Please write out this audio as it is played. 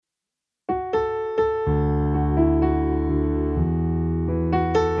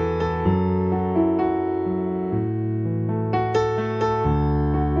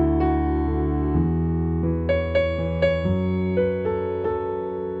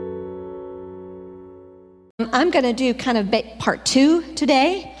I'm going to do kind of part 2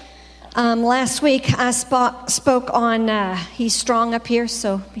 today. Last week I spoke on, he's strong up here,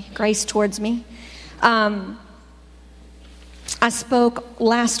 so grace towards me. I spoke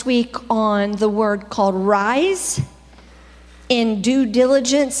last week on the word called rise in due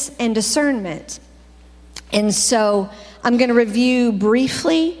diligence and discernment. And so I'm going to review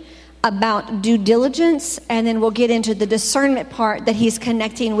briefly about due diligence, and then we'll get into the discernment part that he's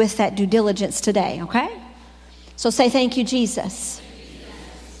connecting with that due diligence today, okay? So say thank you, Jesus.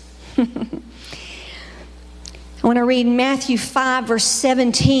 I want to read Matthew 5, verse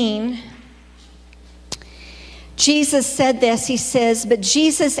 17. Jesus said this. He says, "But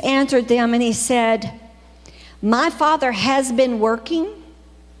Jesus answered them and he said, 'My Father has been working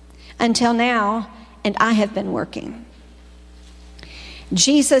until now, and I have been working.'"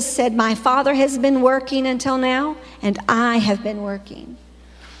 Jesus said, "My Father has been working until now, and I have been working."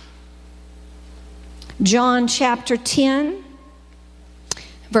 John chapter 10,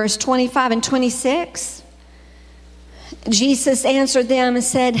 verse 25 and 26. Jesus answered them and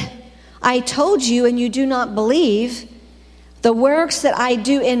said, "I told you, and you do not believe. The works that I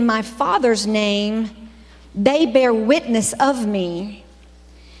do in my Father's name, they bear witness of me.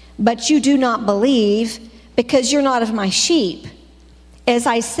 But you do not believe, because you're not of my sheep. As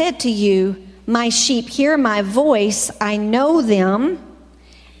I said to you, my sheep hear my voice, I know them,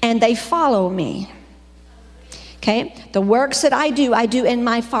 and they follow me." Okay, the works that I do in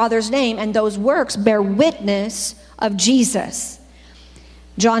my Father's name, and those works bear witness of Jesus.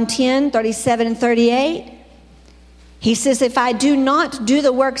 John 10, 37 and 38, he says, "If I do not do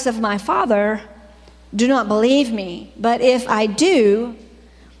the works of my Father, do not believe me. But if I do,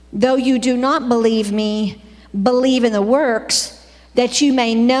 though you do not believe me, believe in the works, that you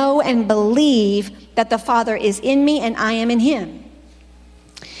may know and believe that the Father is in me and I am in him."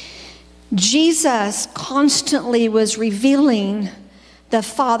 Jesus constantly was revealing the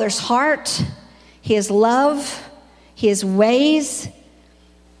Father's heart, his love, his ways.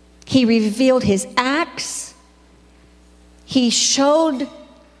 He revealed his acts. He showed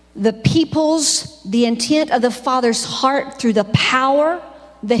the peoples the intent of the Father's heart through the power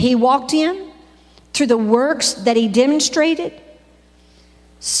that he walked in, through the works that he demonstrated.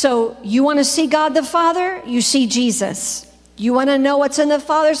 So you want to see God the Father? You see Jesus. You want to know what's in the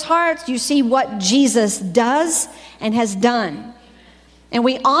Father's heart? You see what Jesus does and has done. And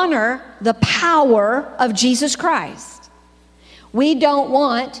we honor the power of Jesus Christ. We don't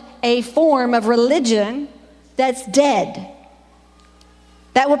want a form of religion that's dead.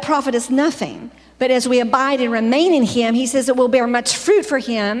 That will profit us nothing. But as we abide and remain in him, he says it will bear much fruit for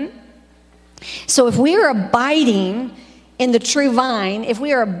him. So if we are abiding in the true vine, if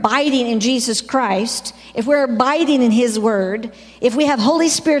we are abiding in Jesus Christ, if we're abiding in his word, if we have Holy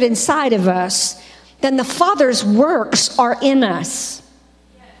Spirit inside of us, then the Father's works are in us.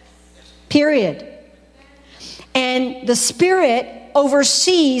 Period. And the Spirit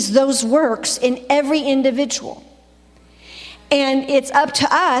oversees those works in every individual. And it's up to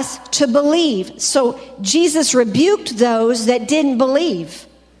us to believe. So Jesus rebuked those that didn't believe.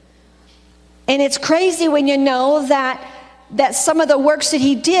 And it's crazy when you know that some of the works that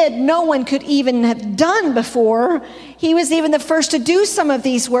he did, no one could even have done before. He was even the first to do some of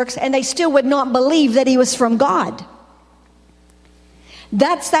these works, and they still would not believe that he was from God.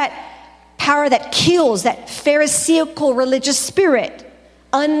 That's that power that kills, that Pharisaical religious spirit,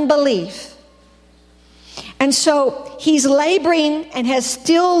 unbelief. And so he's laboring and has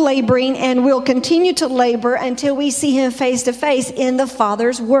still laboring and will continue to labor until we see him face to face in the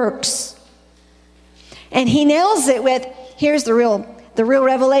Father's works. And he nails it with, here's the real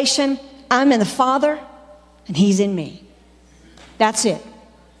revelation. I'm in the Father, and he's in me. That's it.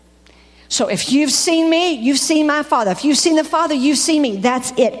 So if you've seen me, you've seen my Father. If you've seen the Father, you've seen me.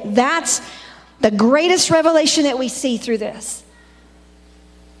 That's it. That's the greatest revelation that we see through this.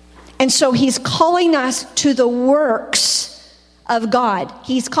 And so he's calling us to the works of God.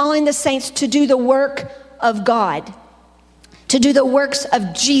 He's calling the saints to do the work of God, to do the works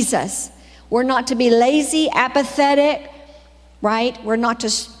of Jesus. We're not to be lazy, apathetic, right? We're not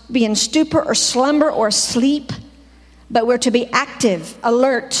to be in stupor or slumber or sleep, but we're to be active,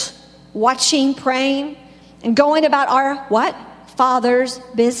 alert, watching, praying, and going about our, what? Father's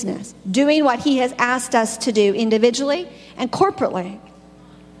business. Doing what he has asked us to do individually and corporately.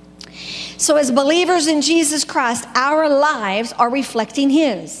 So as believers in Jesus Christ, our lives are reflecting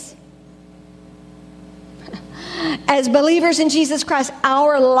his. As believers in Jesus Christ,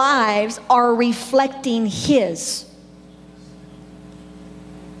 our lives are reflecting his.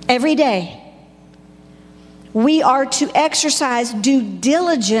 Every day. We are to exercise due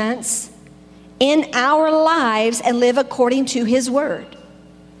diligence in our lives and live according to his word.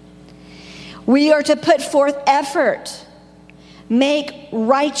 We are to put forth effort, make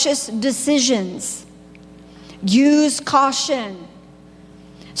righteous decisions, use caution,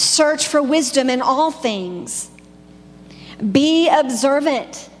 search for wisdom in all things, be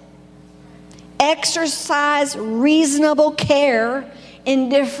observant, exercise reasonable care in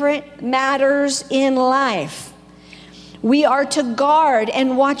different matters in life. We are to guard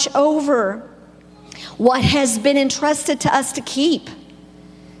and watch over what has been entrusted to us to keep,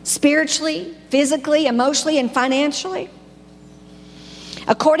 spiritually, physically, emotionally, and financially.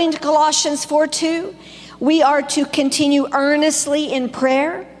 According to Colossians 4:2, we are to continue earnestly in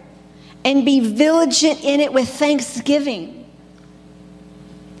prayer and be vigilant in it with thanksgiving.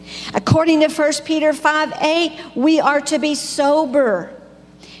 According to 1 Peter 5:8, we are to be sober,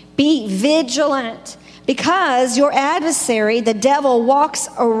 be vigilant, because your adversary, the devil, walks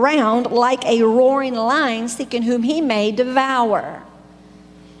around like a roaring lion, seeking whom he may devour.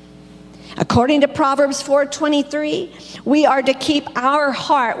 According to Proverbs 4:23, we are to keep our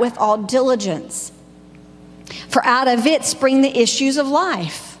heart with all diligence, for out of it spring the issues of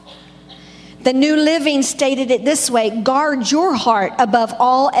life. The New Living stated it this way: guard your heart above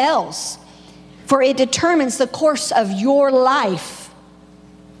all else, for it determines the course of your life.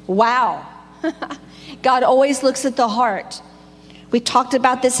 Wow. God always looks at the heart. We talked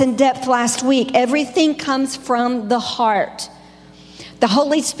about this in depth last week. Everything comes from the heart. The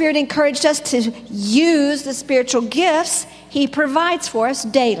Holy Spirit encouraged us to use the spiritual gifts he provides for us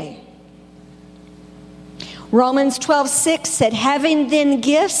daily. Romans 12:6 said, having then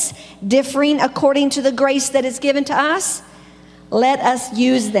gifts differing according to the grace that is given to us, let us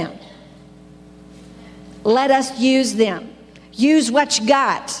use them. Let us use them. Use what you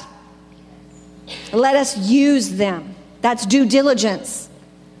got. Let us use them. That's due diligence.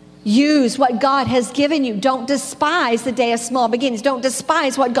 Use what God has given you. Don't despise the day of small beginnings. Don't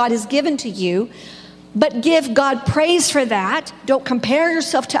despise what God has given to you, but give God praise for that. Don't compare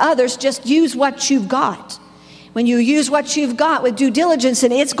yourself to others. Just use what you've got. When you use what you've got with due diligence,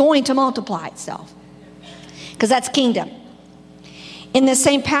 and it's going to multiply itself, because that's kingdom. In the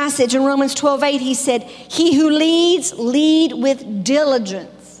same passage in Romans 12:8, he said, he who leads, lead with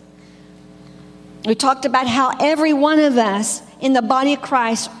diligence. We talked about how every one of us in the body of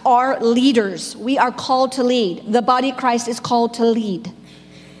Christ are leaders. We are called to lead. The body of Christ is called to lead.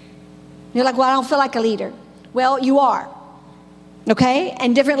 You're like, well, I don't feel like a leader. Well, you are. Okay?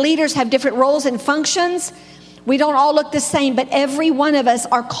 And different leaders have different roles and functions. We don't all look the same, but every one of us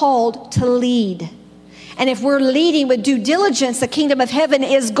are called to lead. And if we're leading with due diligence, the kingdom of heaven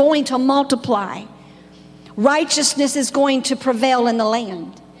is going to multiply. Righteousness is going to prevail in the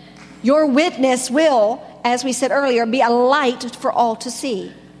land. Your witness will, as we said earlier, be a light for all to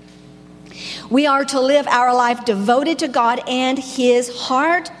see. We are to live our life devoted to God and his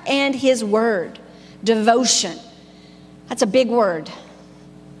heart and his word. Devotion. That's a big word.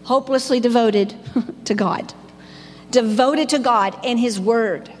 Hopelessly devoted to God. Devoted to God and his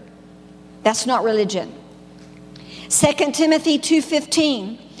word. That's not religion. 2 Timothy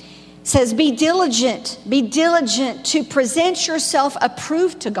 2:15 says, be diligent to present yourself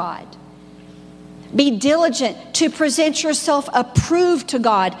approved to God. Be diligent to present yourself approved to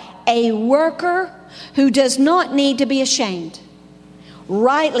God, a worker who does not need to be ashamed,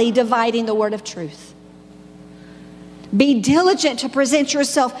 rightly dividing the word of truth. Be diligent to present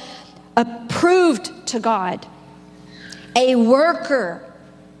yourself approved to God, a worker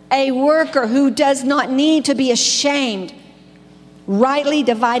who does not need to be ashamed, rightly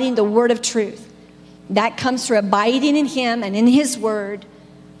dividing the word of truth. That comes through abiding in him and in his word,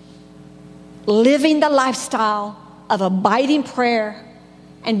 living the lifestyle of abiding prayer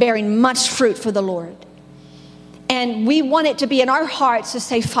and bearing much fruit for the Lord. And we want it to be in our hearts to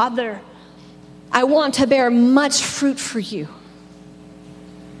say, Father, I want to bear much fruit for you.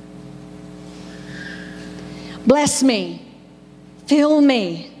 Bless me, fill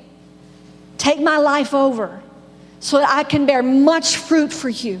me, take my life over, so that I can bear much fruit for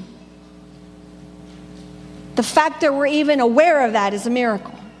you. The fact that we're even aware of that is a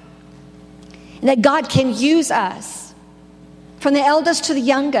miracle. And that God can use us, from the eldest to the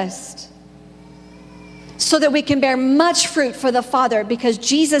youngest, so that we can bear much fruit for the Father, because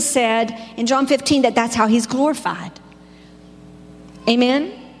Jesus said in John 15 that that's how he's glorified.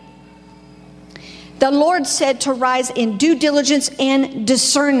 Amen? The Lord said to rise in due diligence and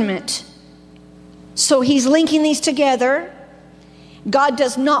discernment. So he's linking these together. God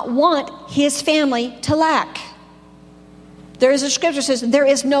does not want his family to lack. There is a scripture that says, there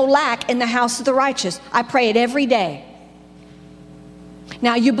is no lack in the house of the righteous. I pray it every day.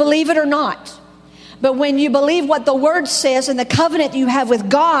 Now, you believe it or not, But when you believe what the Word says and the covenant you have with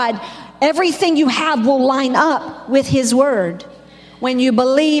God, everything you have will line up with His Word. When you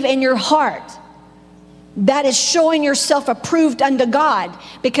believe in your heart, that is showing yourself approved unto God,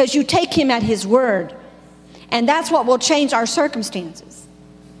 because you take Him at His Word. And that's what will change our circumstances.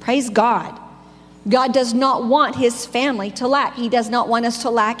 Praise God. God does not want His family to lack. He does not want us to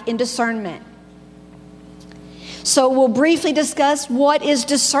lack in discernment. So we'll briefly discuss what is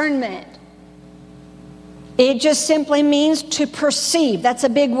discernment. It just simply means to perceive. That's a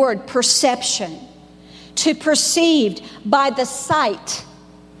big word, perception. To perceive by the sight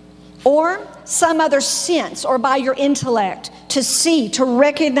or some other sense, or by your intellect, to see, to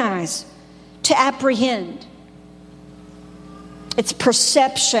recognize, to apprehend. It's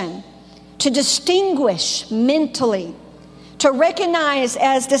perception. To distinguish mentally, to recognize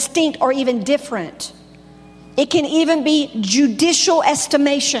as distinct or even different. It can even be judicial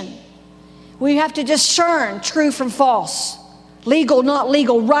estimation. We have to discern true from false, legal, not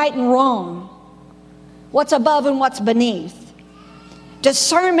legal, right and wrong, what's above and what's beneath.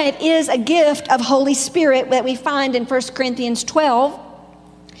 Discernment is a gift of Holy Spirit that we find in 1 Corinthians 12,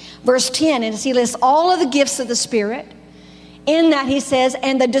 verse 10. And he lists all of the gifts of the Spirit. In that he says,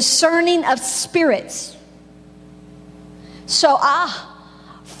 and the discerning of spirits. So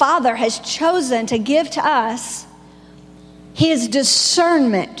Father has chosen to give to us His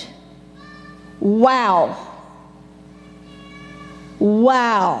discernment. Wow.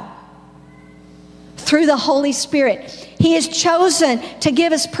 Through the Holy Spirit. He has chosen to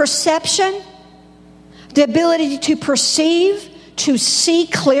give us perception, the ability to perceive, to see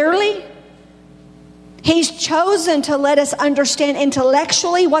clearly. He's chosen to let us understand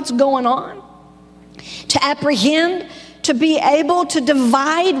intellectually what's going on, to apprehend, to be able to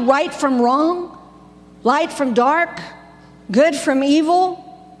divide right from wrong, light from dark, good from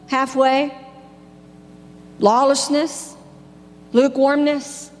evil, halfway, lawlessness,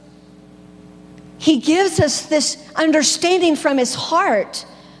 lukewarmness. He gives us this understanding from His heart,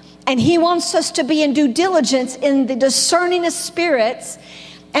 and He wants us to be in due diligence in the discerning of spirits.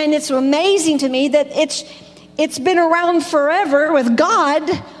 And it's amazing to me that it's been around forever with God,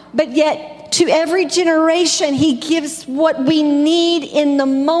 but yet to every generation He gives what we need in the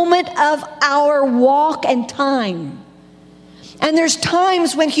moment of our walk and time. And there's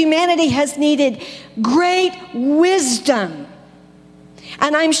times when humanity has needed great wisdom.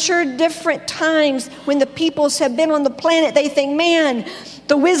 And I'm sure different times when the peoples have been on the planet, they think, man,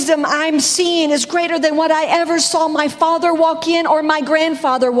 the wisdom I'm seeing is greater than what I ever saw my father walk in or my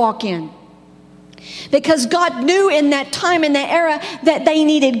grandfather walk in. Because God knew in that time, in that era, that they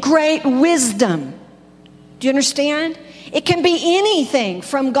needed great wisdom. Do you understand? It can be anything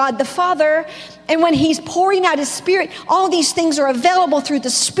from God the Father. And when He's pouring out His Spirit, all these things are available through the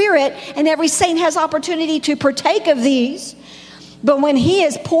Spirit. And every saint has opportunity to partake of these. But when He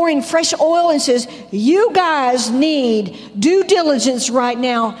is pouring fresh oil and says, you guys need due diligence right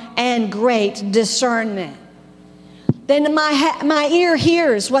now and great discernment, then my ear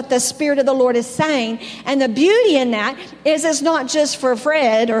hears what the Spirit of the Lord is saying. And the beauty in that is it's not just for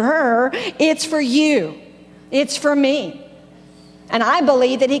Fred or her, it's for you. It's for me. And I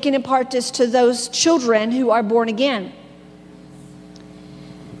believe that He can impart this to those children who are born again.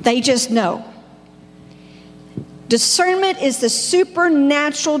 They just know. Discernment is the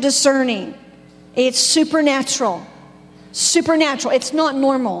supernatural discerning. It's supernatural. Supernatural. It's not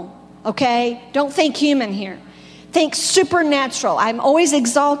normal, okay? Don't think human here. Think supernatural. I'm always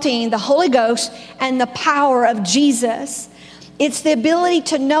exalting the Holy Ghost and the power of Jesus. It's the ability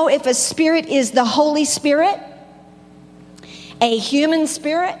to know if a spirit is the Holy Spirit, a human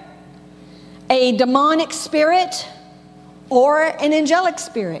spirit, a demonic spirit, or an angelic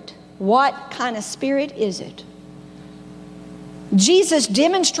spirit. What kind of spirit is it? Jesus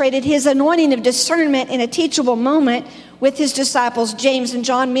demonstrated His anointing of discernment in a teachable moment with His disciples, James and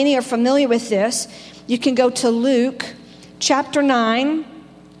John. Many are familiar with this. You can go to Luke chapter 9.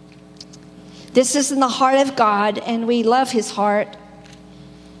 This is in the heart of God, and we love His heart.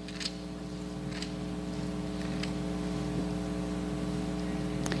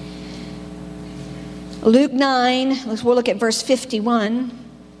 Luke 9, we'll look at verse 51.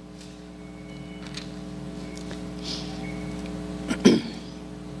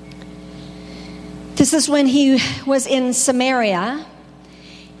 This is when He was in Samaria.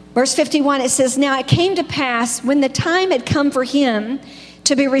 Verse 51, it says, now it came to pass when the time had come for Him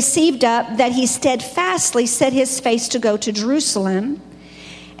to be received up, that He steadfastly set His face to go to Jerusalem.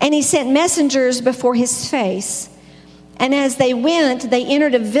 And He sent messengers before His face. And as they went, they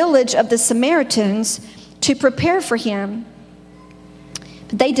entered a village of the Samaritans to prepare for Him.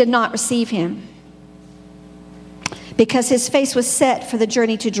 But they did not receive Him. because his face was set for the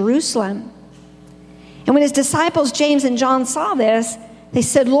journey to Jerusalem. And when his disciples, James and John, saw this, they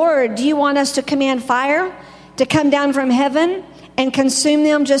said, Lord, do you want us to command fire to come down from heaven and consume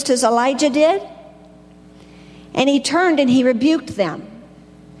them just as Elijah did? And he turned and he rebuked them.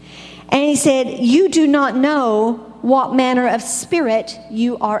 And he said, you do not know what manner of spirit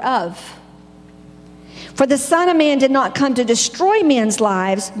you are of. For the Son of Man did not come to destroy men's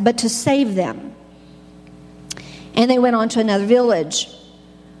lives, but to save them. And they went on to another village.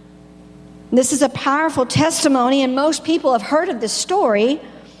 This is a powerful testimony, and most people have heard of this story.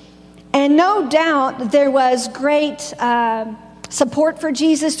 And no doubt there was great support for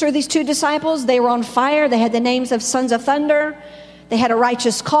Jesus through these two disciples. They were on fire. They had the names of sons of thunder. They had a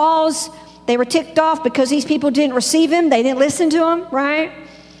righteous cause. They were ticked off because these people didn't receive him. They didn't listen to him, right?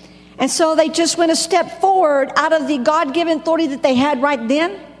 And so they just went a step forward out of the God-given authority that they had right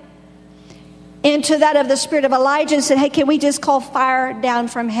then into that of the spirit of Elijah and said, hey, can we just call fire down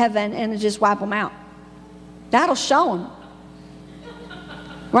from heaven and just wipe them out? That'll show them.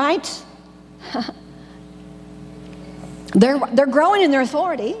 Right? They're growing in their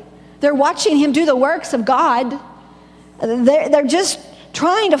authority. They're watching him do the works of God. They're just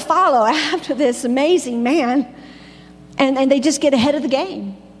trying to follow after this amazing man. And they just get ahead of the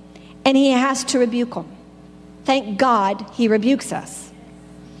game. And he has to rebuke them. Thank God he rebukes us.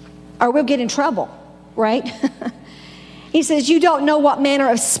 Or we'll get in trouble, right? He says, you don't know what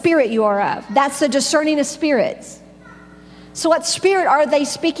manner of spirit you are of. That's the discerning of spirits. So what spirit are they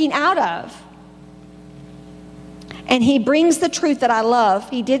speaking out of? And he brings the truth that I love.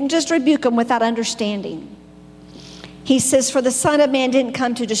 He didn't just rebuke them without understanding. He says, for the Son of Man didn't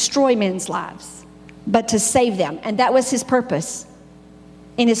come to destroy men's lives, but to save them. And that was his purpose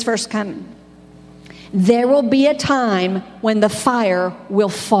in his first coming. There will be a time when the fire will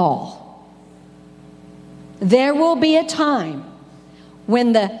fall. There will be a time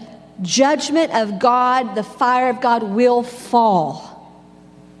when the judgment of God, the fire of God will fall.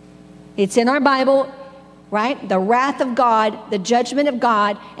 It's in our Bible, right? The wrath of God, the judgment of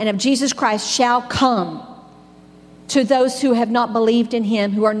God and of Jesus Christ shall come to those who have not believed in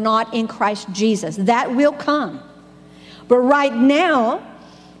him, who are not in Christ Jesus. That will come. But right now,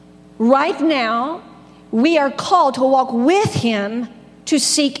 we are called to walk with him to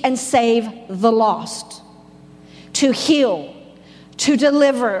seek and save the lost, to heal, to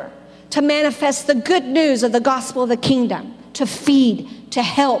deliver, to manifest the good news of the gospel of the kingdom, to feed, to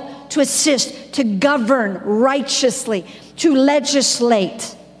help, to assist, to govern righteously, to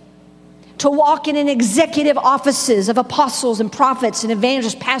legislate, to walk in executive offices of apostles and prophets and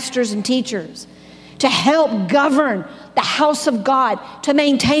evangelists, pastors and teachers, to help govern the house of God, to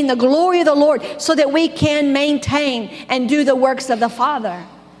maintain the glory of the Lord so that we can maintain and do the works of the Father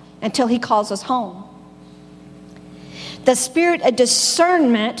until he calls us home. The spirit of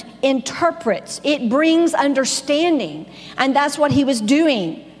discernment interprets. It brings understanding. And that's what he was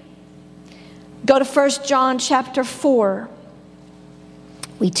doing. Go to 1 John chapter 4.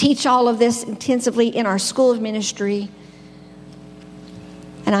 We teach all of this intensively in our school of ministry.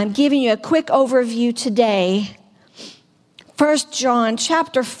 And I'm giving you a quick overview today. 1 John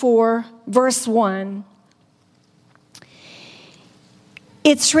chapter 4, verse 1.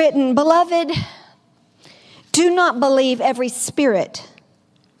 It's written, Beloved, do not believe every spirit,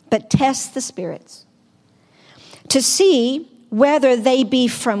 but test the spirits to see whether they be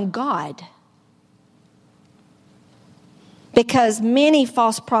from God. Because many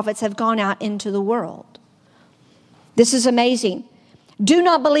false prophets have gone out into the world. This is amazing. Do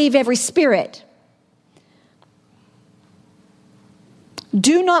not believe every spirit.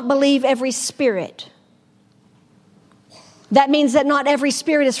 Do not believe every spirit. That means that not every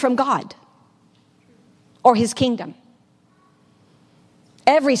spirit is from God or his kingdom.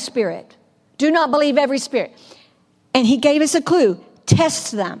 Every spirit. Do not believe every spirit. And he gave us a clue.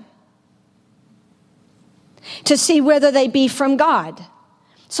 Test them to see whether they be from God.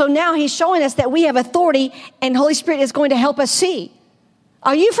 So now he's showing us that we have authority and Holy Spirit is going to help us see.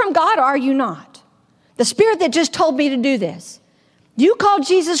 Are you from God or are you not? The spirit that just told me to do this. Do you call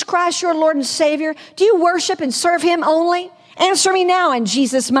Jesus Christ your Lord and Savior? Do you worship and serve him only? Answer me now in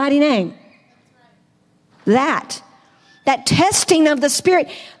Jesus' mighty name. That testing of the spirit,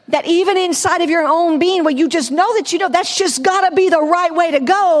 that even inside of your own being where you just know that you know that's just got to be the right way to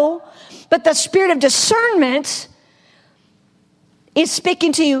go. But the spirit of discernment is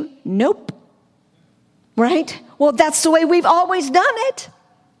speaking to you, nope. Right? Well, that's the way we've always done it.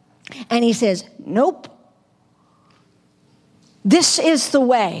 And he says, nope. This is the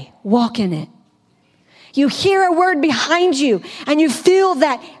way. Walk in it. You hear a word behind you and you feel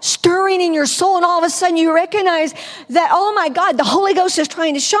that stirring in your soul, and all of a sudden you recognize that, oh my God, the Holy Ghost is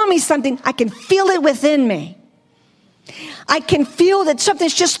trying to show me something. I can feel it within me. I can feel that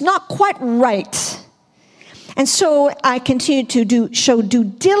something's just not quite right. And so I continue to show due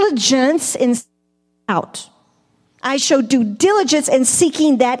diligence in out. I show due diligence in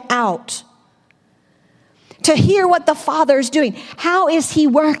seeking that out. To hear what the Father is doing. How is He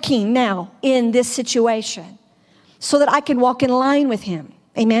working now in this situation? So that I can walk in line with Him.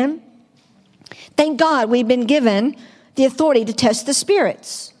 Amen? Thank God we've been given the authority to test the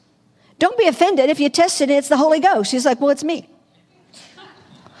spirits. Don't be offended if you tested it, it's the Holy Ghost. He's like, well, it's me.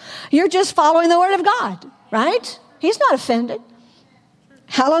 You're just following the Word of God, right? He's not offended.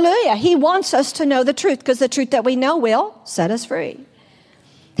 Hallelujah. He wants us to know the truth, because the truth that we know will set us free.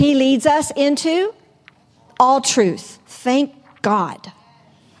 He leads us into all truth. Thank God.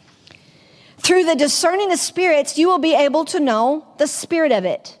 Through the discerning of spirits, you will be able to know the spirit of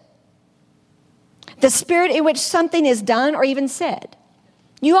it. The spirit in which something is done or even said.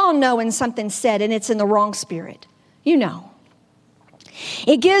 You all know when something's said and it's in the wrong spirit. You know.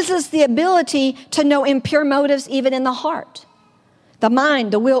 It gives us the ability to know impure motives even in the heart. The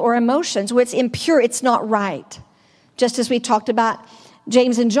mind, the will, or emotions. When it's impure, it's not right. Just as we talked about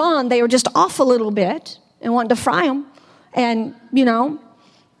James and John, they were just off a little bit and wanted to fry them. And,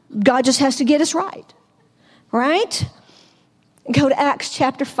 God just has to get us right. Right? Go to Acts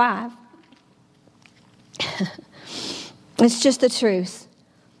chapter 5. It's just the truth.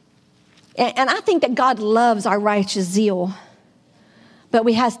 And I think that God loves our righteous zeal. But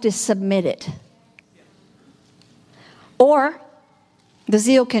we have to submit it. Or the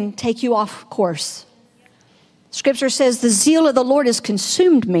zeal can take you off course. Scripture says the zeal of the Lord has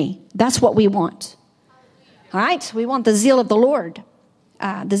consumed me. That's what we want. All right? We want the zeal of the Lord.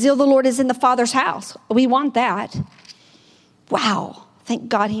 The zeal of the Lord is in the Father's house. We want that. Wow. Thank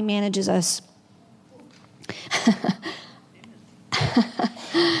God He manages us.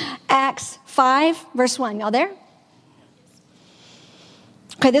 Acts 5, verse 1. Y'all there?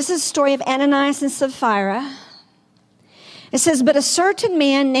 Okay, this is the story of Ananias and Sapphira. It says, but a certain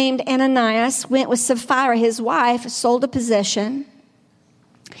man named Ananias went with Sapphira, his wife, sold a possession.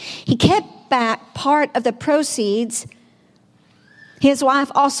 He kept back part of the proceeds, his wife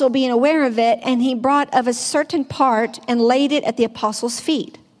also being aware of it, and he brought of a certain part and laid it at the apostles'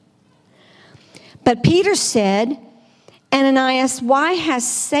 feet. But Peter said, Ananias, why has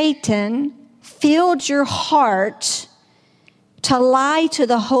Satan filled your heart to lie to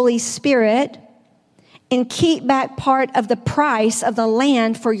the Holy Spirit and keep back part of the price of the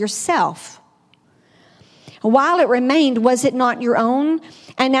land for yourself? While it remained, was it not your own?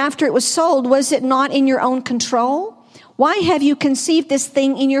 And after it was sold, was it not in your own control? Why have you conceived this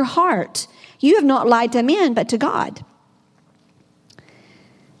thing in your heart? You have not lied to men, but to God.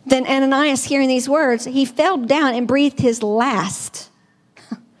 Then Ananias, hearing these words, he fell down and breathed his last.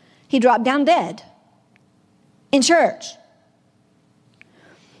 He dropped down dead in church.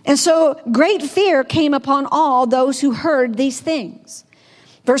 And so great fear came upon all those who heard these things.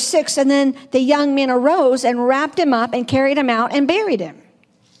 Verse 6, and then the young men arose and wrapped him up and carried him out and buried him.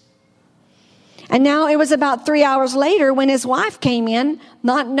 And now it was about 3 hours later when his wife came in,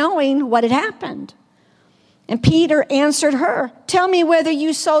 not knowing what had happened. And Peter answered her, tell me whether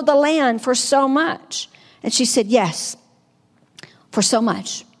you sold the land for so much. And she said, yes, for so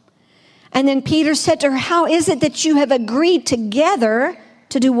much. And then Peter said to her, how is it that you have agreed together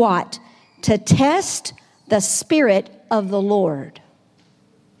to do what? To test the Spirit of the Lord.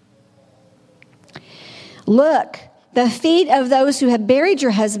 Look, the feet of those who have buried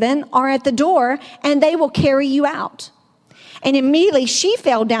your husband are at the door, and they will carry you out. And immediately she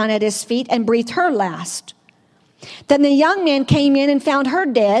fell down at his feet and breathed her last. Then the young man came in and found her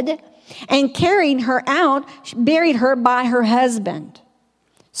dead, and carrying her out, buried her by her husband.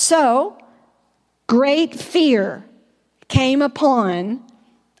 So great fear came upon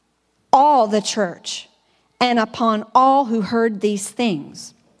all the church and upon all who heard these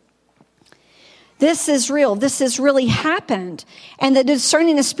things. This is real. This has really happened. And the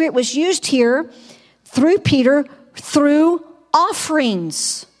discerning of spirit was used here through Peter through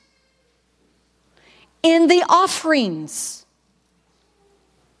offerings. In the offerings.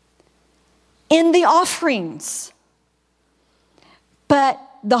 In the offerings. But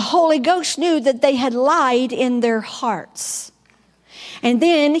the Holy Ghost knew that they had lied in their hearts. And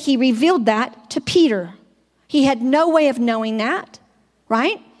then he revealed that to Peter. He had no way of knowing that,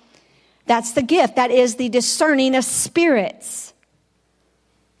 right? That's the gift. That is the discerning of spirits.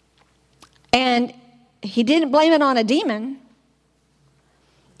 And he didn't blame it on a demon.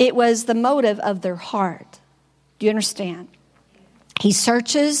 It was the motive of their heart. Do you understand? He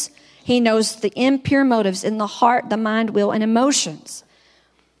searches. He knows the impure motives in the heart, the mind, will, and emotions.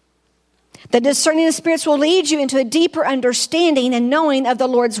 The discerning of spirits will lead you into a deeper understanding and knowing of the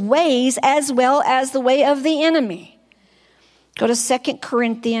Lord's ways as well as the way of the enemy. Go to 2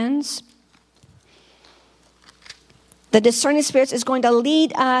 Corinthians. The discerning spirits is going to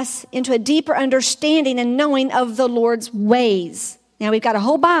lead us into a deeper understanding and knowing of the Lord's ways. Now, we've got a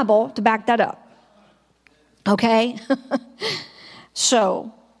whole Bible to back that up. Okay?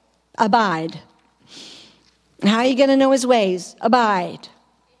 So, abide. How are you going to know his ways? Abide.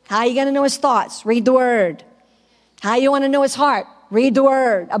 How are you going to know his thoughts? Read the word. How you want to know his heart? Read the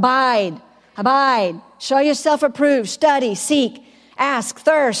word. Abide. Abide. Show yourself approved. Study. Seek. Ask.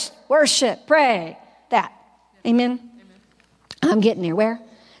 Thirst. Worship. Pray. That. Amen? I'm getting there. Where?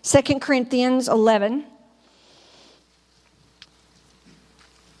 2 Corinthians 11.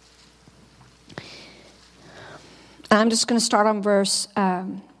 I'm just going to start on verse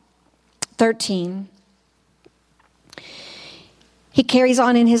 13. He carries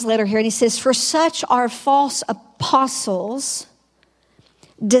on in his letter here and he says, "For such are false apostles,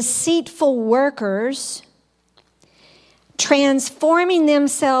 deceitful workers, transforming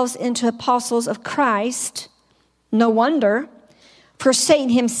themselves into apostles of Christ. No wonder, for Satan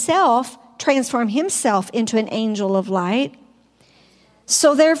himself transformed himself into an angel of light.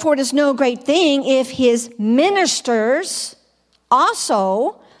 So therefore it is no great thing if his ministers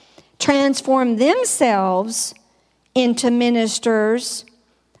also transform themselves into ministers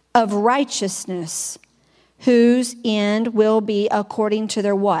of righteousness, whose end will be according to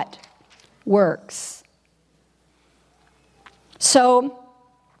their what? Works." So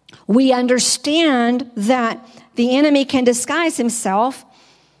we understand that the enemy can disguise himself,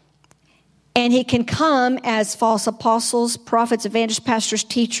 and he can come as false apostles, prophets, evangelists, pastors,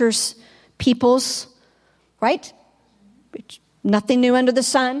 teachers, peoples, right? Nothing new under the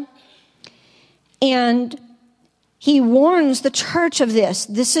sun. And he warns the church of this.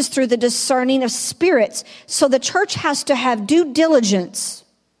 This is through the discerning of spirits. So the church has to have due diligence.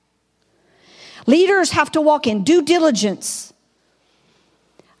 Leaders have to walk in due diligence,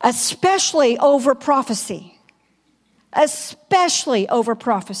 especially over prophecy. Especially over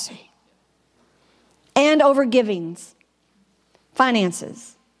prophecy. And over givings,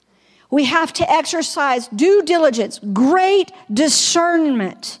 finances. We have to exercise due diligence, great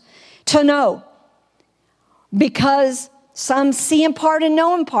discernment to know. Because some see in part and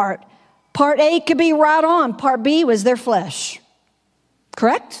know in part. Part A could be right on. Part B was their flesh.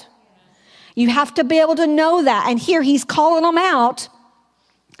 Correct? You have to be able to know that. And here he's calling them out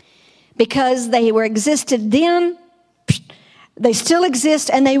because they were existed then, they still exist,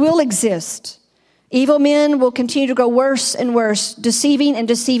 and they will exist. Evil men will continue to grow worse and worse, deceiving and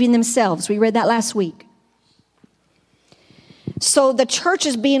deceiving themselves. We read that last week. So the church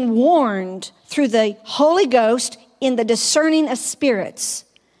is being warned through the Holy Ghost in the discerning of spirits.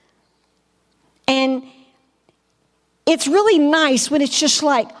 And it's really nice when it's just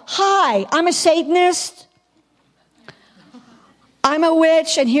like, "Hi, I'm a Satanist. I'm a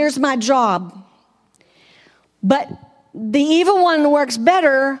witch, and here's my job." But the evil one works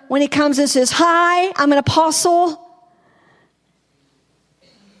better when he comes and says, "Hi, I'm an apostle,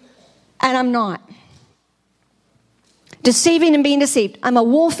 and I'm not. Deceiving and being deceived. I'm a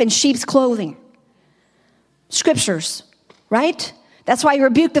wolf in sheep's clothing." Scriptures, right? That's why he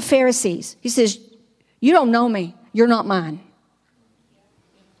rebuked the Pharisees. He says, "You don't know me. You're not mine.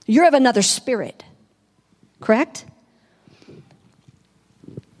 You're of another spirit." Correct?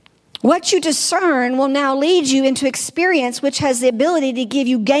 What you discern will now lead you into experience, which has the ability to give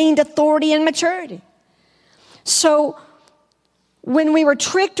you gained authority and maturity. So when we were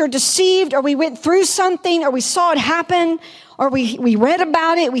tricked or deceived, or we went through something, or we saw it happen, or we read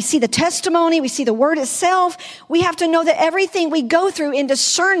about it, we see the testimony, we see the word itself, we have to know that everything we go through in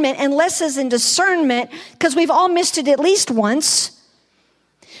discernment and lessons in discernment, because we've all missed it at least once.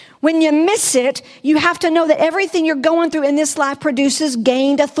 When you miss it, you have to know that everything you're going through in this life produces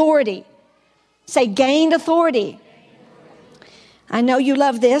gained authority. Say, gained authority. I know you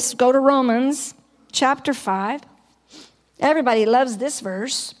love this. Go to Romans chapter 5. Everybody loves this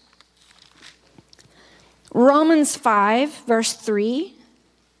verse. Romans 5, verse 3.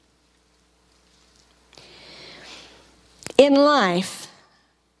 In life,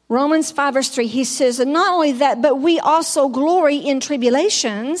 Romans 5, verse 3, he says, "And not only that, but we also glory in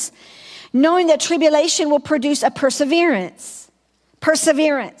tribulations, knowing that tribulation will produce a perseverance."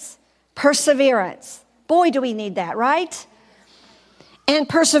 Perseverance. Perseverance. Boy, do we need that, right? "And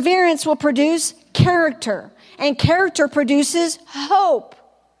perseverance will produce character. And character produces hope."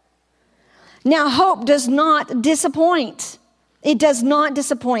 Now, hope does not disappoint. It does not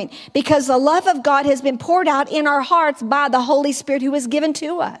disappoint because the love of God has been poured out in our hearts by the Holy Spirit who is given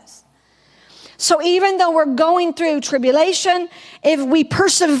to us. So even though we're going through tribulation, if we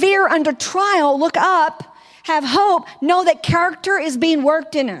persevere under trial, look up, have hope, know that character is being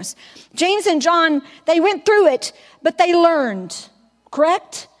worked in us. James and John, they went through it, but they learned,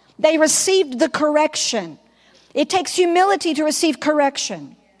 correct? They received the correction. It takes humility to receive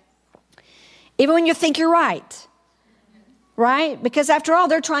correction. Even when you think you're right? Because after all,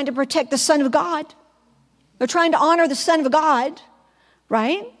 they're trying to protect the Son of God. They're trying to honor the Son of God,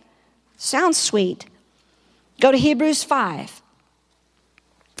 right? Sounds sweet. Go to Hebrews 5.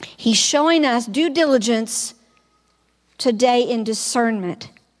 He's showing us due diligence today in discernment.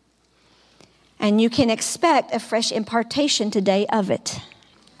 And you can expect a fresh impartation today of it.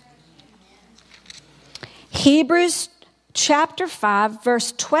 Hebrews chapter 5,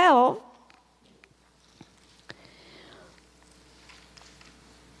 verse 12.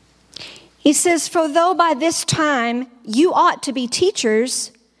 He says, for though by this time you ought to be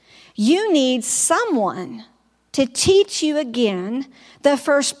teachers, you need someone to teach you again the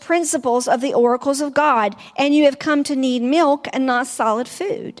first principles of the oracles of God, and you have come to need milk and not solid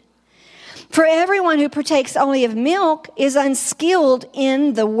food. For everyone who partakes only of milk is unskilled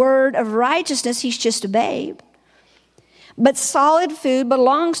in the word of righteousness. He's just a babe. But solid food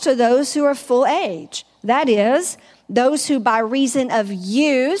belongs to those who are full age. That is, those who by reason of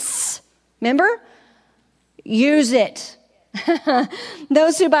use, remember? Use it.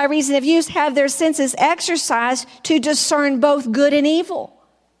 Those who by reason of use have their senses exercised to discern both good and evil.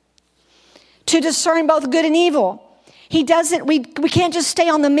 To discern both good and evil. We can't just stay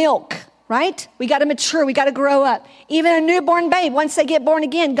on the milk, right? We got to mature. We got to grow up. Even a newborn babe, once they get born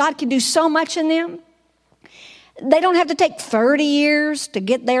again, God can do so much in them. They don't have to take 30 years to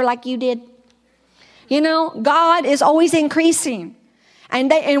get there like you did. You know, God is always increasing.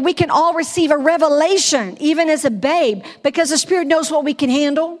 And we can all receive a revelation, even as a babe, because the Spirit knows what we can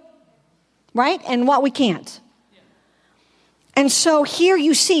handle, right? And what we can't. And so here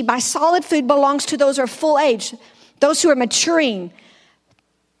you see, by solid food belongs to those who are full age, those who are maturing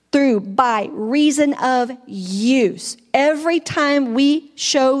through by reason of use. Every time we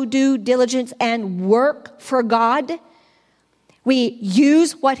show due diligence and work for God, we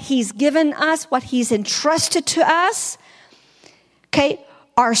use what He's given us, what He's entrusted to us. Okay,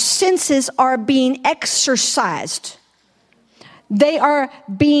 our senses are being exercised. They are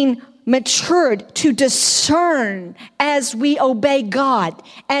being matured to discern as we obey God,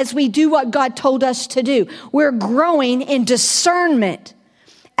 as we do what God told us to do. We're growing in discernment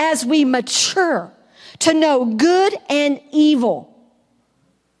as we mature to know good and evil.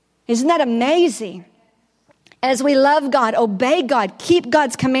 Isn't that amazing? As we love God, obey God, keep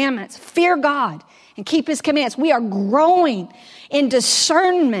God's commandments, fear God, and keep His commands, we are growing in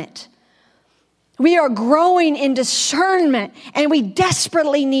discernment. We are growing in discernment, and we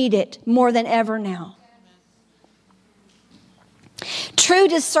desperately need it more than ever now. True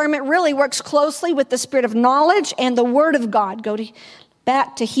discernment really works closely with the spirit of knowledge and the Word of God.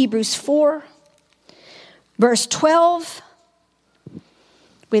 Back to Hebrews 4, verse 12.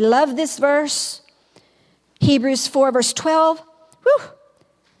 We love this verse. Hebrews 4, verse 12.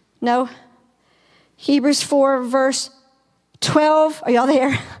 Hebrews 4, verse 12. Are y'all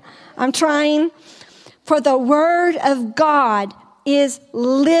there? I'm trying. For the word of God is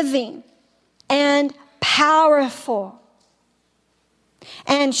living and powerful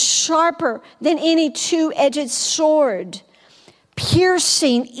and sharper than any two-edged sword,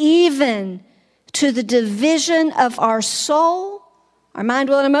 piercing even to the division of our soul, our mind,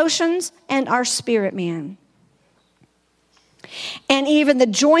 will, and emotions, and our spirit man, and even the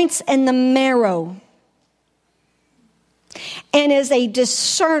joints and the marrow, and is a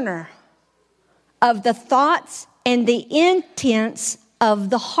discerner of the thoughts and the intents of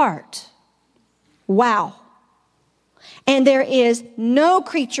the heart. Wow. And there is no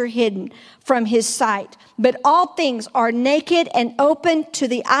creature hidden from His sight, but all things are naked and open to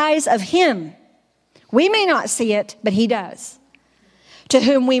the eyes of Him. We may not see it, but He does. To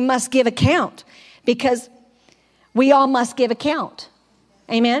whom we must give account, because we all must give account.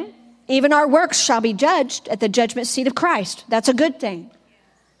 Amen? Even our works shall be judged at the judgment seat of Christ. That's a good thing.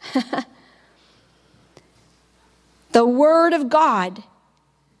 The Word of God.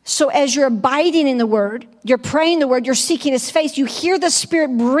 So as you're abiding in the Word, you're praying the Word, you're seeking His face, you hear the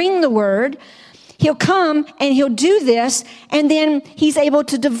Spirit bring the Word, He'll come and He'll do this, and then He's able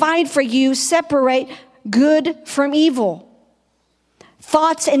to divide for you, separate good from evil.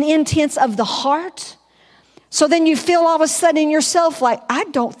 Thoughts and intents of the heart. So then you feel all of a sudden in yourself like, I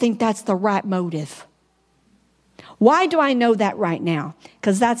don't think that's the right motive. Why do I know that right now?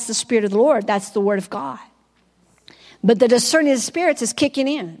 Because that's the Spirit of the Lord. That's the Word of God. But the discerning of the spirits is kicking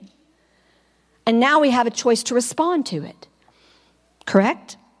in. And now we have a choice to respond to it.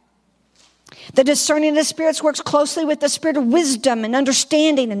 Correct? The discerning of the spirits works closely with the spirit of wisdom and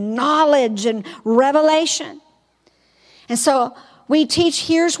understanding and knowledge and revelation. And so we teach,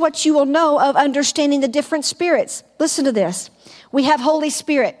 here's what you will know of understanding the different spirits. Listen to this. We have Holy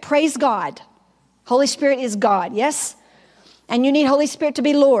Spirit. Praise God. Holy Spirit is God, yes? And you need Holy Spirit to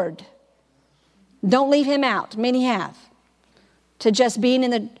be Lord. Don't leave him out. Many have. To just being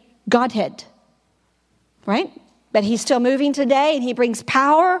in the Godhead. Right? But he's still moving today, and he brings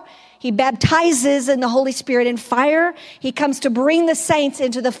power. He baptizes in the Holy Spirit and fire. He comes to bring the saints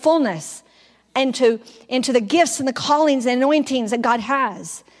into the fullness, into the gifts and the callings and anointings that God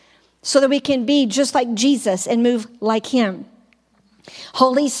has, so that we can be just like Jesus and move like him.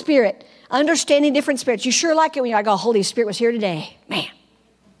 Holy Spirit, understanding different spirits. You sure like it when you're like, oh, Holy Spirit was here today. Man.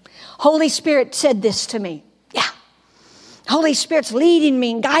 Holy Spirit said this to me. Yeah. Holy Spirit's leading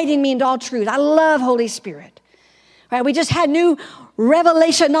me and guiding me into all truth. I love Holy Spirit. Right? We just had new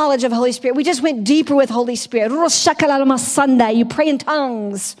revelation knowledge of Holy Spirit. We just went deeper with Holy Spirit. You pray in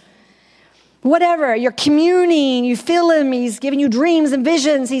tongues. Whatever. You're communing. You feel him. He's giving you dreams and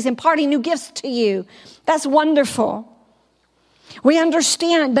visions. He's imparting new gifts to you. That's wonderful. We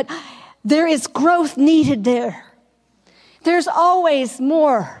understand, but there is growth needed there. There's always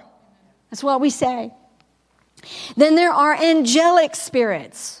more. That's what we say. Then there are angelic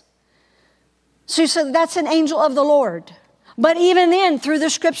spirits. So that's an angel of the Lord. But even then, through the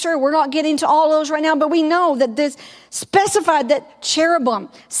scripture, we're not getting to all those right now, but we know that this specified that cherubim,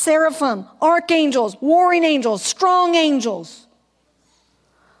 seraphim, archangels, warring angels, strong angels.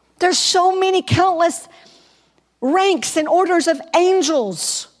 There's so many countless ranks and orders of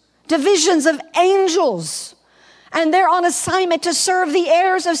angels, divisions of angels. And they're on assignment to serve the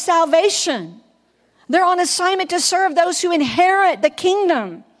heirs of salvation. They're on assignment to serve those who inherit the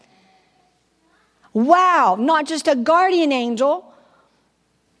kingdom. Wow, not just a guardian angel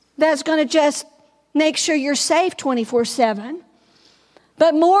that's going to just make sure you're safe 24/7,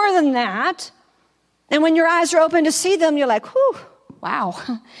 but more than that. And when your eyes are open to see them, you're like, whew, wow.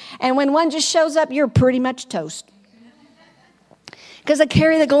 And when one just shows up, you're pretty much toast. Because they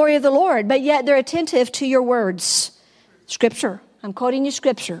carry the glory of the Lord, but yet they're attentive to your words. Scripture. I'm quoting you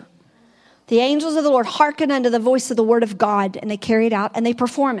scripture. The angels of the Lord hearken unto the voice of the word of God, and they carry it out and they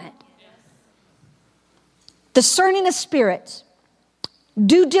perform it. Discerning of spirits.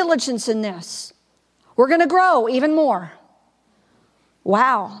 Due diligence in this. We're going to grow even more.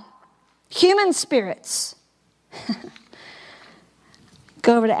 Wow. Human spirits.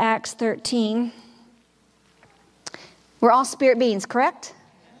 Go over to Acts 13. We're all spirit beings, correct?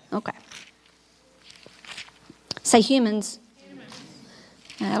 Okay. Say humans.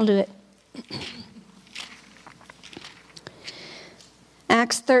 That'll do it.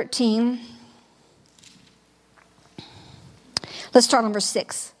 Acts 13. Let's start on verse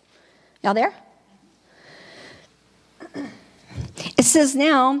 6. Y'all there? It says,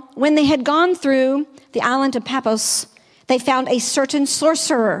 now, when they had gone through the island of Paphos, they found a certain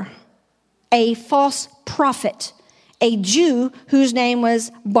sorcerer, a false prophet, a Jew whose name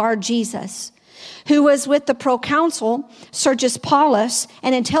was Bar-Jesus, who was with the proconsul Sergius Paulus,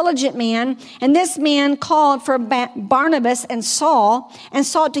 an intelligent man. And this man called for Barnabas and Saul and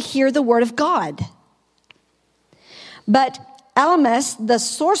sought to hear the word of God. But Elymas, the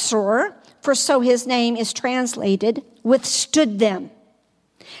sorcerer, for so his name is translated, withstood them,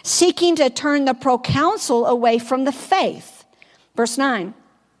 seeking to turn the proconsul away from the faith. Verse 9.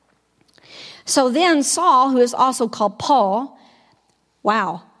 So then Saul, who is also called Paul,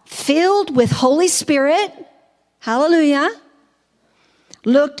 wow, filled with Holy Spirit, hallelujah,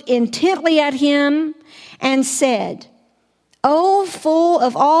 looked intently at him and said, O full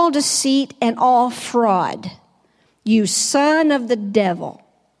of all deceit and all fraud, you son of the devil,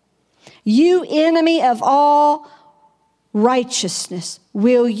 you enemy of all righteousness,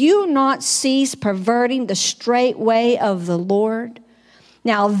 will you not cease perverting the straight way of the Lord?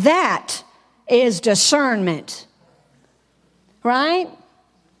 Now that is discernment, right?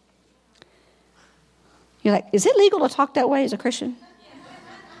 You're like, is it legal to talk that way as a Christian?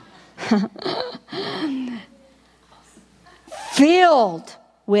 Filled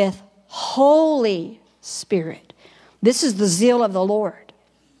with Holy Spirit. This is the zeal of the Lord.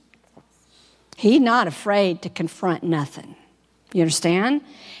 He's not afraid to confront nothing. You understand?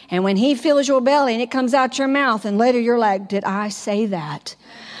 And when he fills your belly and it comes out your mouth and later you're like, did I say that?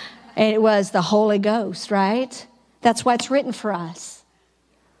 And it was the Holy Ghost, right? That's why it's written for us.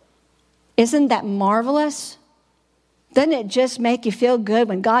 Isn't that marvelous? Doesn't it just make you feel good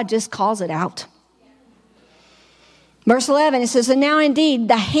when God just calls it out? Verse 11, it says, and now indeed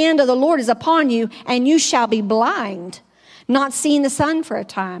the hand of the Lord is upon you, and you shall be blind, not seeing the sun for a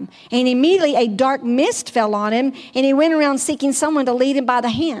time. And immediately a dark mist fell on him, and he went around seeking someone to lead him by the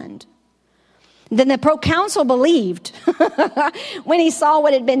hand. Then the proconsul believed when he saw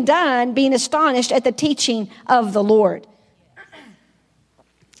what had been done, being astonished at the teaching of the Lord.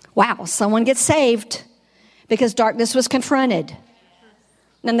 Wow, someone gets saved because darkness was confronted.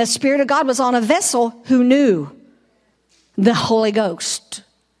 And the Spirit of God was on a vessel who knew the Holy Ghost.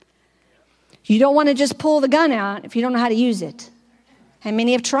 You don't want to just pull the gun out if you don't know how to use it. And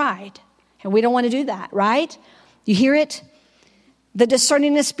many have tried. And we don't want to do that, right? You hear it? The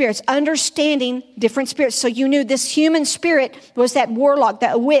discerning of spirits, understanding different spirits. So you knew this human spirit was that warlock,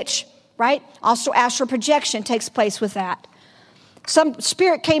 that witch, right? Also astral projection takes place with that. Some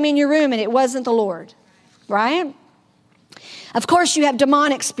spirit came in your room and it wasn't the Lord, right? Of course, you have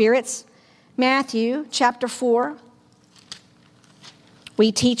demonic spirits. Matthew chapter 4.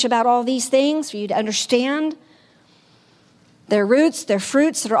 We teach about all these things for you to understand their roots, their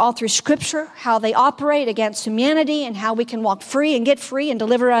fruits that are all through Scripture, how they operate against humanity and how we can walk free and get free and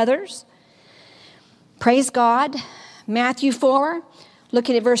deliver others. Praise God. Matthew 4,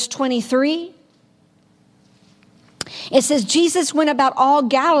 looking at verse 23. It says, Jesus went about all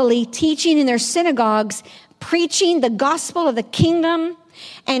Galilee, teaching in their synagogues, preaching the gospel of the kingdom,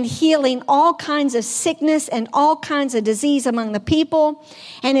 and healing all kinds of sickness and all kinds of disease among the people.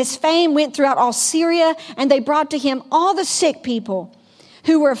 And his fame went throughout all Syria, and they brought to him all the sick people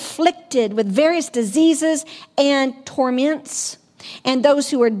who were afflicted with various diseases and torments, and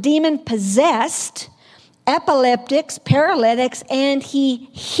those who were demon-possessed, epileptics, paralytics, and he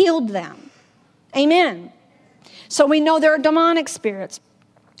healed them. Amen. So we know there are demonic spirits.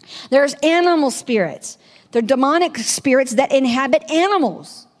 There's animal spirits. They're demonic spirits that inhabit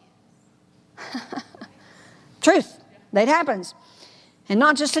animals. Truth. That happens. And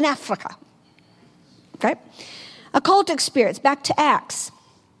not just in Africa. Okay? Occultic spirits. Back to Acts.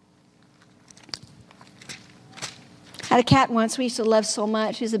 I had a cat once we used to love so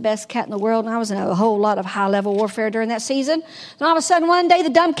much. He was the best cat in the world. And I was in a whole lot of high-level warfare during that season. And all of a sudden, one day, the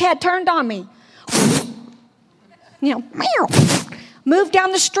dumb cat turned on me. You know, meow. Moved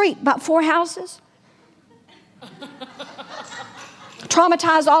down the street, about 4 houses.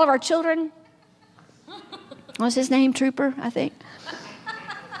 Traumatized all of our children. What's his name? Trooper, I think.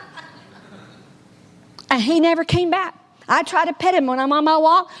 And he never came back. I tried to pet him when I'm on my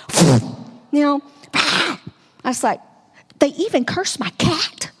walk. You know, I was like, they even cursed my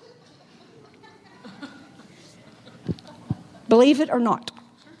cat. Believe it or not.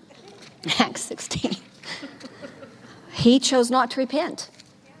 Acts 16. He chose not to repent.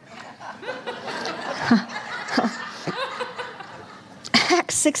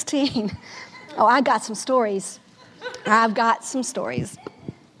 Acts 16. Oh, I got some stories. I've got some stories.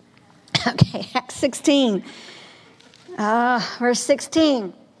 Okay, Acts 16. Verse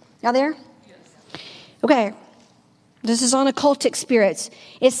 16. Y'all there? Okay. This is on occultic spirits.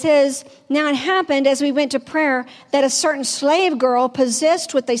 It says, now it happened as we went to prayer that a certain slave girl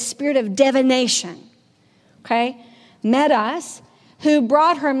possessed with a spirit of divination, okay, met us, who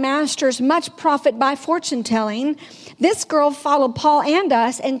brought her masters much profit by fortune telling. This girl followed Paul and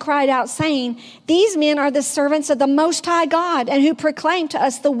us and cried out, saying, these men are the servants of the Most High God, and who proclaim to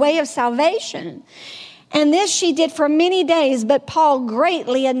us the way of salvation. And this she did for many days, but Paul,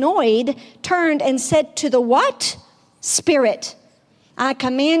 greatly annoyed, turned and said to the what? Spirit, I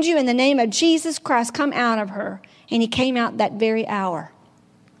command you in the name of Jesus Christ, come out of her. And he came out that very hour.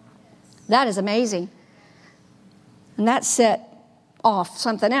 That is amazing. And that set off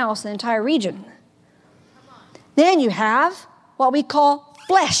something else in the entire region. Then you have what we call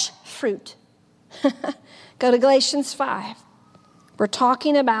flesh fruit. Go to Galatians 5. We're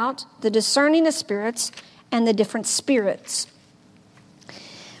talking about the discerning of spirits and the different spirits.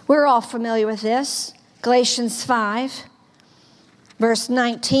 We're all familiar with this. Galatians 5, verse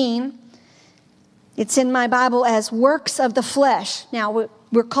 19. It's in my Bible as works of the flesh. Now,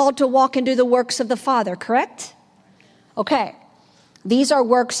 we're called to walk and do the works of the Father, correct? Okay. These are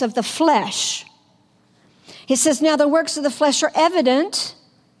works of the flesh. He says, now the works of the flesh are evident.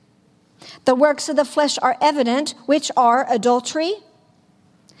 The works of the flesh are evident, which are adultery,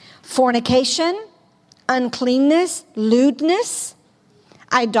 fornication, uncleanness, lewdness,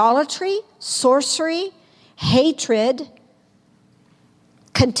 idolatry, sorcery, hatred,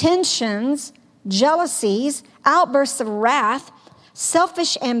 contentions, jealousies, outbursts of wrath,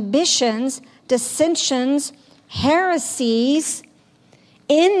 selfish ambitions, dissensions, heresies,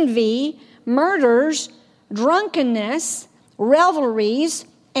 envy, murders, drunkenness, revelries,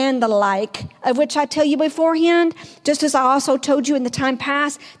 and the like, of which I tell you beforehand, just as I also told you in the time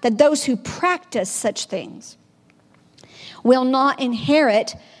past, that those who practice such things will not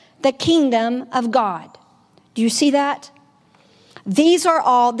inherit the kingdom of God. Do you see that? These are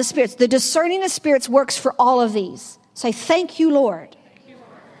all the spirits. The discerning of spirits works for all of these. Say, thank you, Lord. Thank you,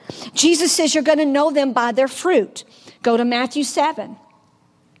 Lord. Jesus says you're going to know them by their fruit. Go to Matthew 7.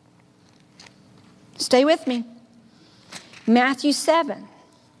 Stay with me. Matthew 7.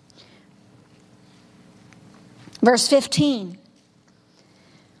 Verse 15.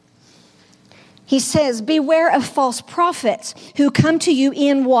 He says, beware of false prophets who come to you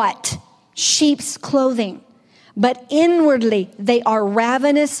in what? Sheep's clothing. But inwardly they are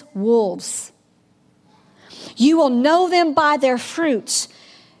ravenous wolves. You will know them by their fruits.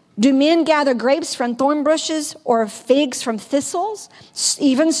 Do men gather grapes from thorn bushes or figs from thistles?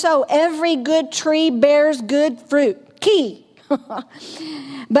 Even so, every good tree bears good fruit. Key.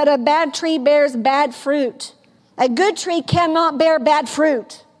 But a bad tree bears bad fruit. A good tree cannot bear bad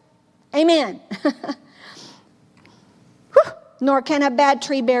fruit. Amen. Nor can a bad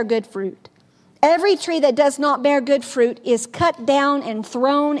tree bear good fruit. Every tree that does not bear good fruit is cut down and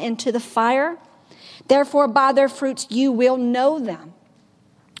thrown into the fire. Therefore, by their fruits you will know them.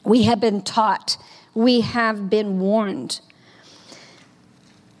 We have been taught. We have been warned.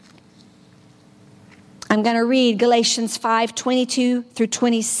 I'm going to read Galatians 5:22 through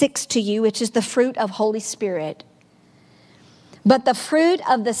 26 to you, which is the fruit of Holy Spirit. But the fruit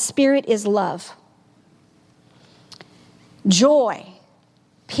of the Spirit is love, joy,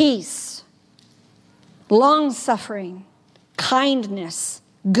 peace, long-suffering, kindness,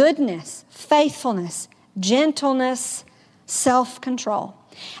 goodness, faithfulness, gentleness, self-control.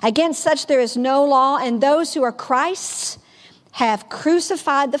 Against such there is no law, and those who are Christ's have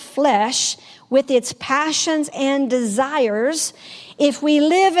crucified the flesh with its passions and desires. If we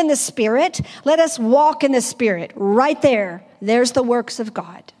live in the Spirit, let us walk in the Spirit. Right there, there's the works of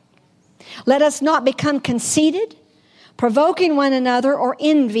God. Let us not become conceited, provoking one another, or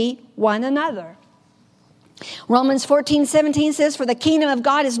envy one another. Romans 14:17 says, for the kingdom of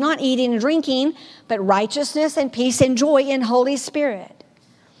God is not eating and drinking, but righteousness and peace and joy in Holy Spirit.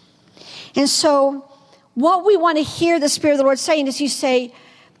 And so what we want to hear the Spirit of the Lord saying is you say,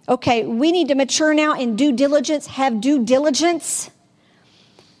 okay, we need to mature now in due diligence, have due diligence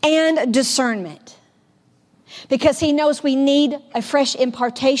and discernment. Because he knows we need a fresh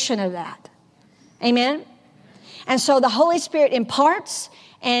impartation of that. Amen? And so the Holy Spirit imparts.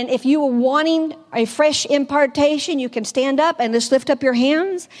 And if you are wanting a fresh impartation, you can stand up and just lift up your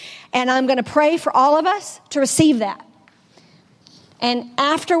hands. And I'm going to pray for all of us to receive that. And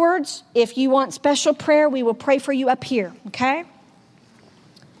afterwards, if you want special prayer, we will pray for you up here, okay?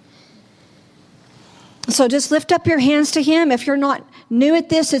 So just lift up your hands to him. If you're not new at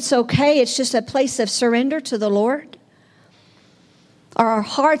this, it's okay. It's just a place of surrender to the Lord. Our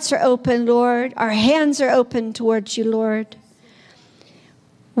hearts are open, Lord. Our hands are open towards you, Lord.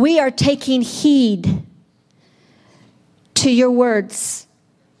 We are taking heed to your words.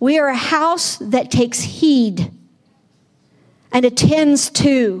 We are a house that takes heed and attends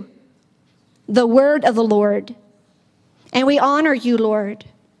to the word of the Lord. And we honor you, Lord.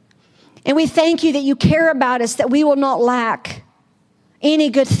 And we thank you that you care about us, that we will not lack any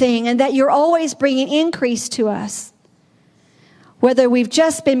good thing, and that you're always bringing increase to us, whether we've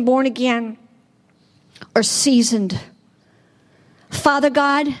just been born again or seasoned. Father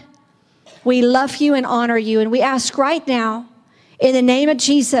God, we love you and honor you, and we ask right now, in the name of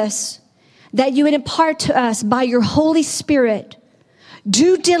Jesus, that you would impart to us by your Holy Spirit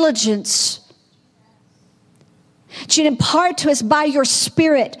due diligence. That you'd impart to us by your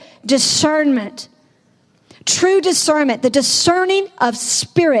Spirit discernment, true discernment, the discerning of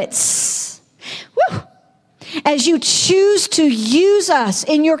spirits. Woo! As you choose to use us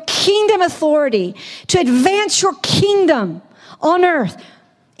in your kingdom authority to advance your kingdom on earth,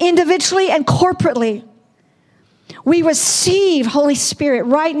 individually and corporately, we receive Holy Spirit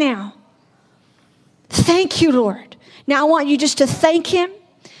right now. Thank you, Lord. Now I want you just to thank him.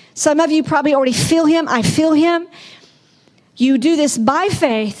 Some of you probably already feel him. I feel him. You do this by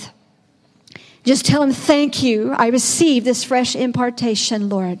faith. Just tell him, thank you. I receive this fresh impartation,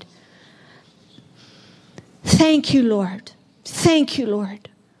 Lord. Thank you, Lord. Thank you, Lord.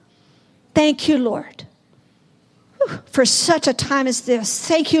 Thank you, Lord. Whew, for such a time as this.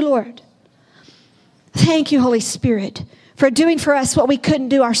 Thank you, Lord. Thank you, Holy Spirit, for doing for us what we couldn't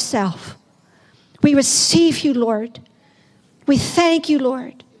do ourselves. We receive you, Lord. We thank you,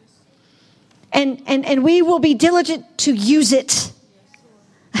 Lord. And we will be diligent to use it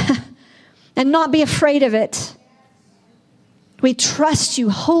and not be afraid of it. We trust you,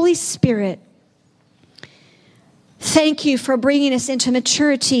 Holy Spirit. Thank you for bringing us into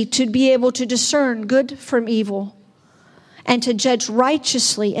maturity to be able to discern good from evil and to judge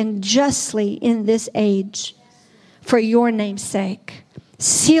righteously and justly in this age for your name's sake.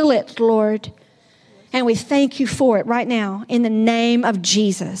 Seal it, Lord. And we thank you for it right now in the name of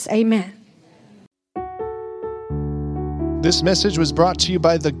Jesus. Amen. This message was brought to you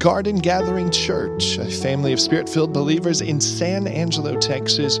by the Garden Gathering Church, a family of Spirit-filled believers in San Angelo,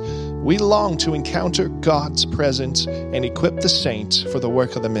 Texas. We long to encounter God's presence and equip the saints for the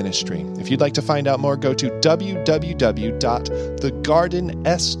work of the ministry. If you'd like to find out more, go to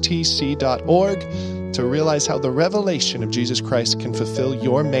www.thegardenstc.org to realize how the revelation of Jesus Christ can fulfill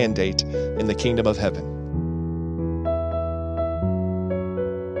your mandate in the kingdom of heaven.